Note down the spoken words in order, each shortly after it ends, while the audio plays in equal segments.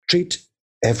Treat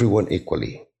everyone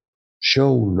equally.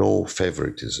 Show no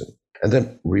favoritism. And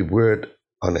then reward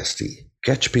honesty.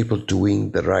 Catch people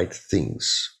doing the right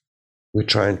things. We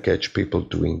try and catch people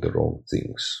doing the wrong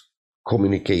things.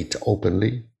 Communicate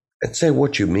openly and say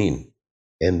what you mean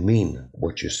and mean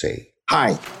what you say.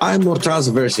 Hi, I'm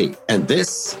Murtaza Versi, and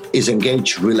this is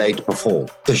Engage, Relate, Perform,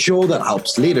 the show that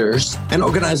helps leaders and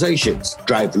organizations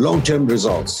drive long-term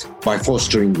results by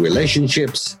fostering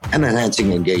relationships and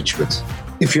enhancing engagement.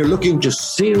 If you're looking to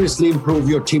seriously improve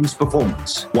your team's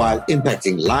performance while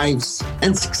impacting lives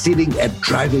and succeeding at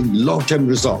driving long-term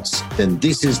results, then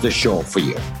this is the show for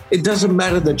you. It doesn't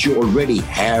matter that you already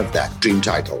have that dream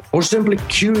title or simply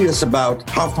curious about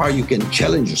how far you can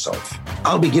challenge yourself.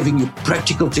 I'll be giving you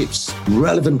practical tips,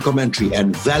 relevant commentary,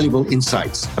 and valuable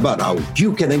insights about how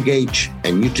you can engage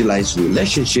and utilize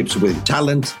relationships with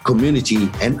talent, community,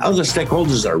 and other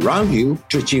stakeholders around you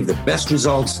to achieve the best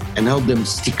results and help them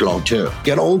stick long-term.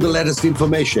 Get all the latest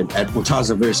information at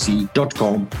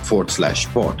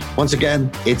murtazaversi.com/pod. Once again,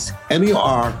 it's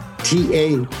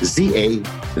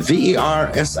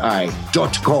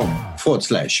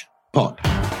murtazaversi.com/pod.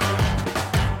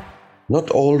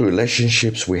 Not all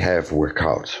relationships we have work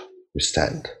out, we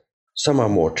stand. Some are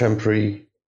more temporary,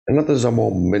 and others are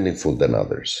more meaningful than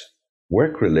others.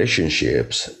 Work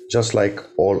relationships, just like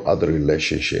all other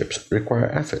relationships,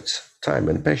 require efforts, time,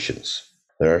 and patience.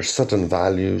 There are certain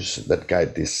values that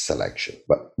guide this selection,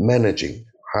 but managing,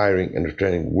 hiring, and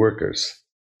retaining workers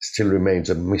still remains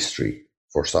a mystery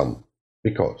for some,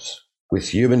 because with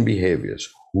human behaviors,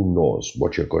 who knows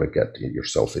what you're going to get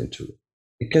yourself into?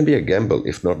 It can be a gamble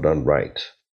if not done right.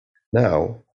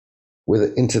 Now, with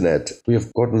the internet, we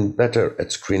have gotten better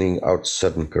at screening out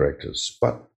certain characters,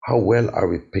 but how well are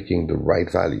we picking the right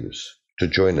values to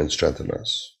join and strengthen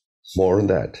us? More on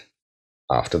that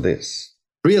after this.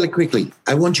 Really quickly,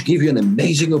 I want to give you an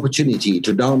amazing opportunity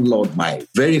to download my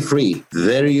very free,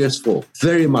 very useful,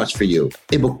 very much for you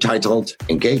ebook titled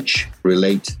Engage,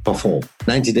 Relate, Perform,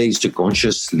 90 Days to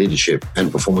Conscious Leadership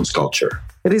and Performance Culture.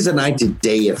 It is a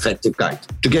 90-day effective guide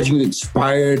to get you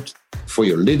inspired for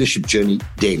your leadership journey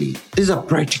daily. These are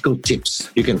practical tips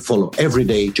you can follow every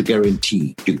day to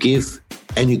guarantee you give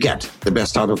and you get the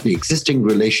best out of the existing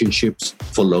relationships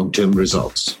for long-term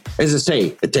results. As I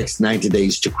say, it takes 90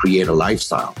 days to create a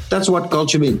lifestyle. That's what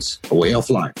culture means, a way of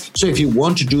life. So if you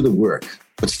want to do the work,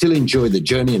 but still enjoy the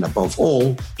journey and above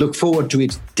all, look forward to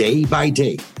it day by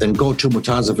day, then go to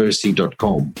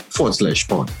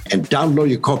murtazaversi.com/pod and download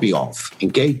your copy of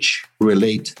Engage,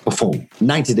 Relate, Perform,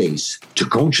 90 Days to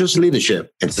Conscious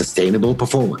Leadership and Sustainable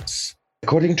Performance.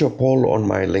 According to a poll on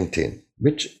my LinkedIn,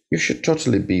 which you should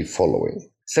totally be following,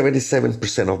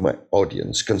 77% of my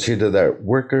audience consider their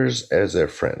workers as their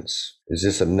friends. Is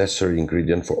this a necessary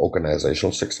ingredient for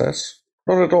organizational success?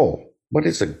 Not at all, but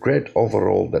it's a great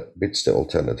overall that beats the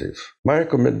alternative. My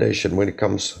recommendation when it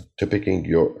comes to picking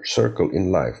your circle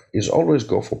in life is always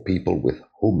go for people with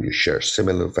whom you share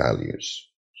similar values.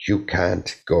 You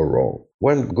can't go wrong.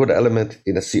 One good element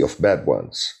in a sea of bad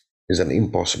ones is an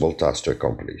impossible task to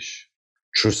accomplish.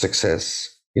 True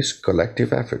success is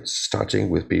collective efforts, starting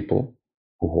with people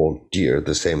who hold dear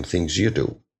the same things you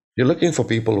do. You're looking for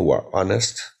people who are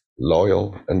honest,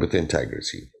 loyal, and with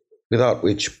integrity, without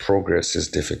which progress is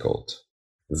difficult.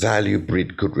 Value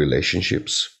breed good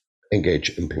relationships,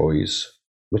 engage employees,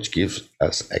 which gives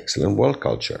us excellent work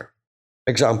culture.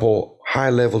 Example, high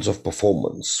levels of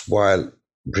performance while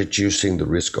reducing the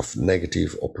risk of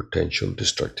negative or potential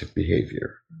destructive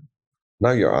behavior.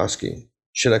 Now you're asking,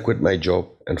 should I quit my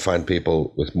job and find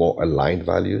people with more aligned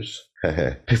values?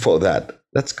 Before that,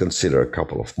 let's consider a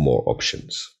couple of more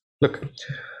options. Look,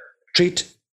 treat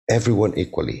everyone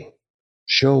equally.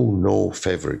 Show no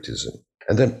favoritism.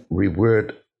 And then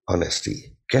reward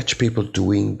honesty. Catch people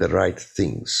doing the right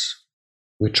things.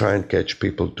 We try and catch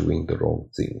people doing the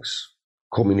wrong things.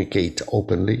 Communicate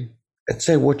openly and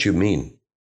say what you mean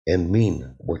and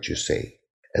mean what you say.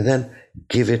 And then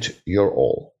give it your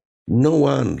all. No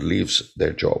one leaves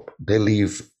their job. They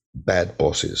leave bad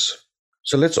bosses.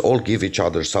 So let's all give each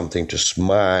other something to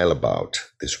smile about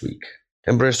this week.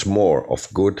 Embrace more of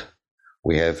good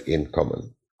we have in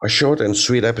common. A short and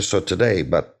sweet episode today,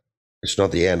 but it's not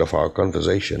the end of our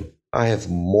conversation. I have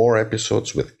more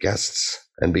episodes with guests,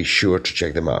 and be sure to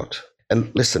check them out.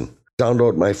 And listen,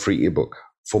 download my free ebook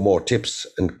for more tips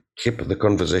and keep the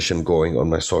conversation going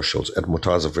on my socials at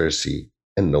Murtaza Versi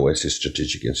and Noesis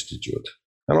Strategic Institute.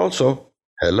 And also,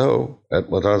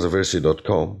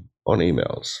 hello@murtazaversi.com on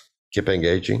emails. Keep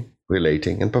engaging,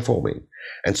 relating, and performing.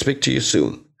 And speak to you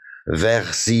soon.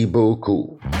 Merci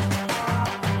beaucoup.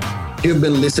 You've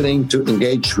been listening to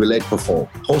Engage, Relate, Perform,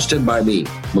 hosted by me,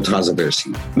 Murtaza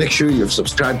Versi. Make sure you've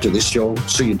subscribed to this show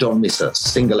so you don't miss a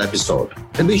single episode.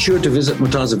 And be sure to visit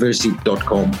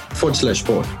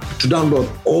murtazaversi.com/pod to download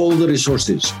all the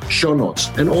resources, show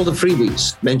notes, and all the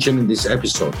freebies mentioned in this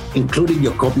episode, including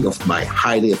your copy of my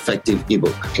highly effective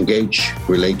ebook, Engage,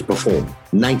 Relate, Perform,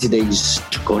 90 Days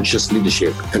to Conscious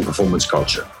Leadership and Performance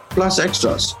Culture, plus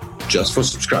extras just for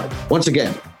subscribe. Once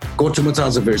again, go to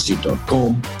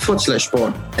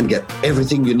murtazaversi.com/pod and get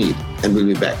everything you need. And we'll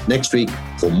be back next week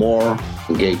for more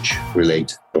Engage,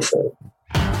 Relate, Perform.